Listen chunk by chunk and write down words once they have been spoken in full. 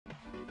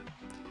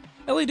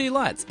LED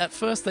lights, at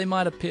first they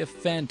might appear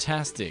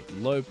fantastic,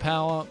 low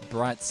power,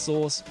 bright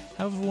source.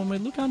 However, when we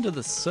look under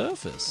the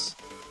surface,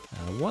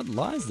 what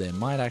lies there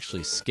might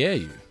actually scare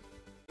you.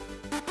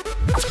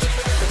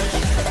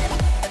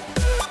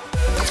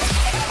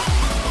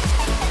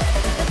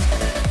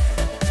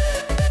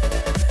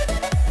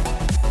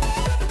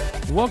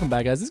 Welcome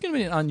back, guys. This is going to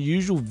be an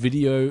unusual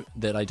video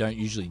that I don't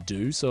usually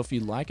do, so if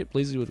you like it,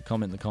 please leave a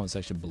comment in the comment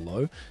section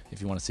below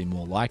if you want to see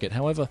more like it.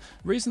 However,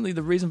 recently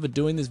the reason for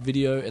doing this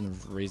video and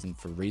the reason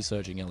for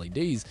researching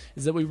LEDs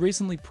is that we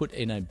recently put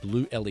in a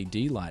blue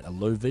LED light, a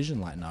low vision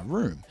light in our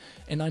room,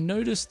 and I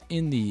noticed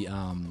in the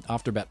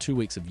after about 2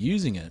 weeks of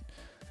using it,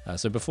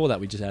 so before that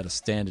we just had a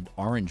standard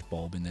orange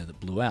bulb in there that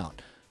blew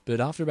out, but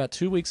after about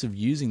 2 weeks of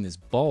using this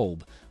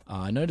bulb,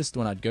 I noticed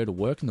when I'd go to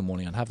work in the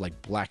morning, I'd have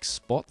like black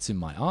spots in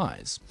my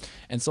eyes.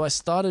 And so I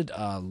started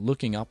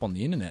looking up on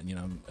the internet, you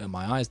know, are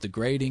my eyes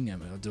degrading?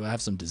 Do I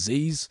have some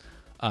disease?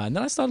 And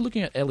then I started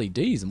looking at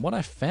LEDs, and what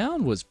I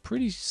found was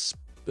pretty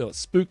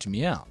spooked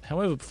me out.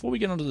 However, before we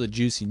get onto the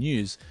juicy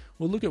news,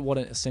 we'll look at what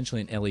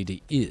essentially an LED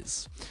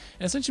is.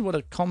 And essentially what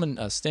a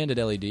common standard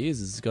LED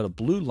is it's got a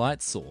blue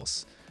light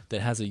source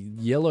that has a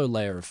yellow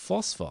layer of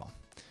phosphor,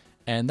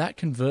 and that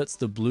converts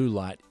the blue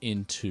light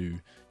into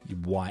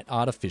white,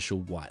 artificial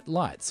white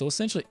light. So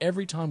essentially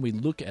every time we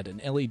look at an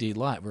LED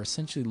light, we're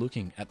essentially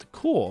looking at the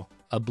core,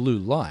 a blue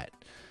light.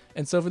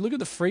 And so if we look at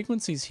the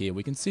frequencies here,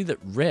 we can see that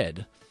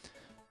red's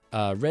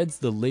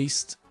the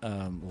least,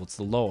 well, it's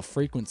the lower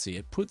frequency.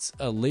 It puts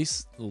the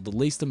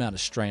least amount of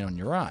strain on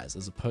your eyes,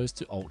 as opposed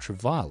to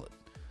ultraviolet,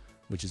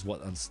 which is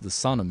what the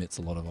sun emits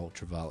a lot of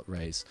ultraviolet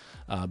rays.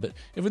 But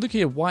if we look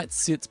here, white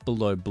sits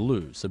below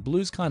blue. So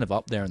blue's kind of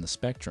up there in the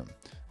spectrum.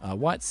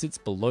 White sits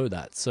below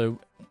that. So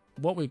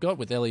what we've got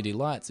with LED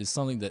lights is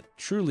something that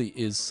truly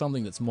is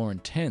something that's more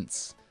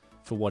intense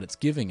for what it's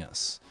giving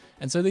us.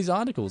 And so these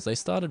articles, they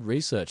started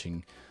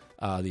researching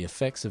the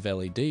effects of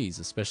LEDs,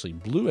 especially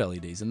blue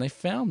LEDs, and they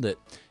found that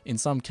in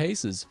some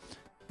cases,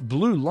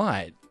 blue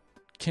light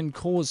can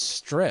cause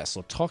stress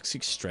or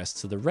toxic stress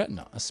to the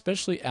retina,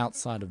 especially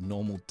outside of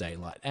normal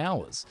daylight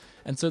hours.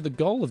 And so the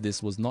goal of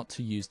this was not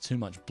to use too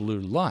much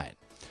blue light.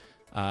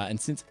 And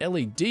since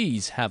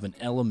LEDs have an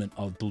element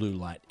of blue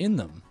light in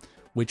them,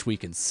 which we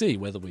can see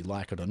whether we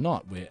like it or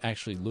not, we're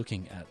actually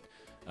looking at,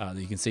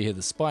 you can see here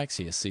the spikes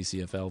here,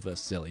 CCFL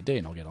versus LED,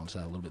 and I'll get onto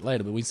that a little bit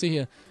later, but we see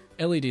here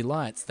LED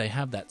lights, they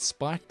have that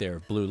spike there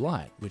of blue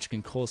light, which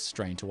can cause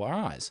strain to our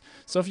eyes.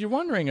 So if you're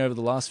wondering over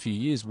the last few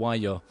years why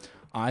your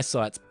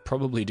eyesight's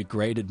probably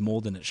degraded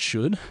more than it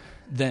should,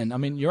 then, I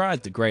mean, your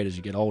eyes degrade as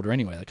you get older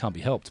anyway, that can't be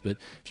helped, but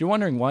if you're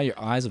wondering why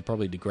your eyes have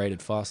probably degraded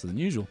faster than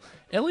usual,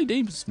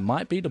 LEDs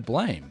might be to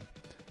blame.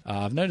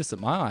 I've noticed that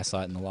my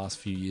eyesight in the last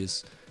few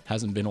years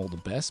hasn't been all the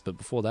best, but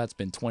before that it's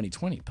been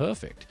 20/20,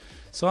 perfect.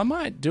 So I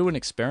might do an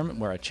experiment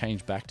where I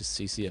change back to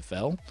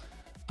CCFL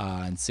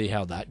and see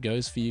how that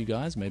goes for you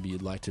guys. Maybe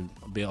you'd like to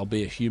I'll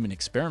be a human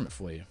experiment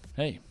for you.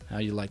 Hey, how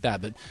you like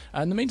that? But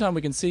in the meantime,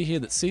 we can see here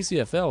that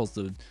CCFLs,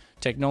 the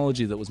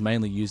technology that was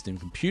mainly used in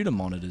computer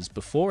monitors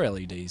before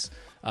LEDs,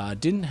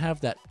 didn't have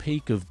that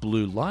peak of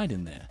blue light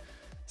in there.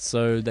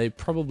 So they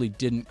probably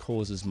didn't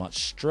cause as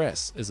much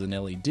stress as an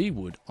LED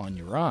would on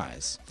your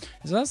eyes.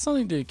 So that's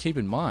something to keep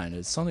in mind.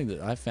 It's something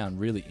that I found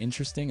really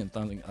interesting and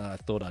something I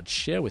thought I'd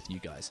share with you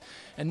guys.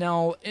 And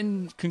now,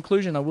 in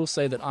conclusion, I will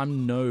say that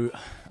I'm not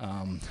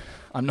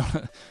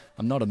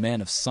a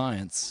man of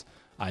science.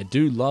 I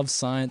do love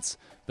science,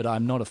 but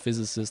I'm not a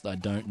physicist. I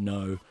don't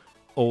know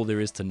all there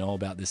is to know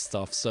about this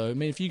stuff. So, I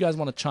mean, if you guys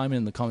want to chime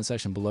in the comment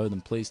section below,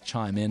 then please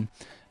chime in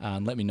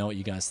and let me know what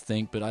you guys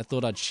think. But I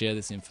thought I'd share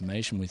this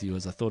information with you,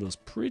 as I thought it was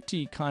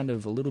pretty kind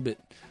of a little bit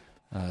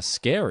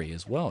scary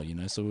as well, you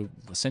know. So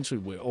essentially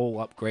we're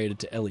all upgraded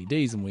to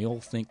LEDs and we all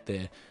think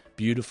they're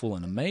beautiful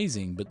and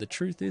amazing, but the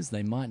truth is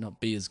they might not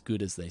be as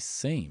good as they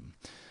seem.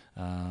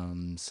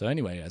 So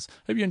anyway, guys,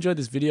 hope you enjoyed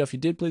this video. If you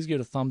did, please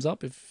give it a thumbs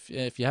up. If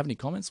you have any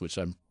comments, which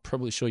I'm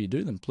probably sure you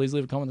do, then please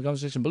leave a comment in the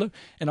comment section below,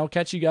 and I'll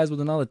catch you guys with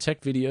another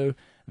tech video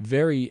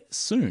very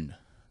soon.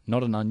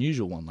 Not an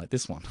unusual one like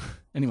this one.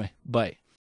 Anyway, bye.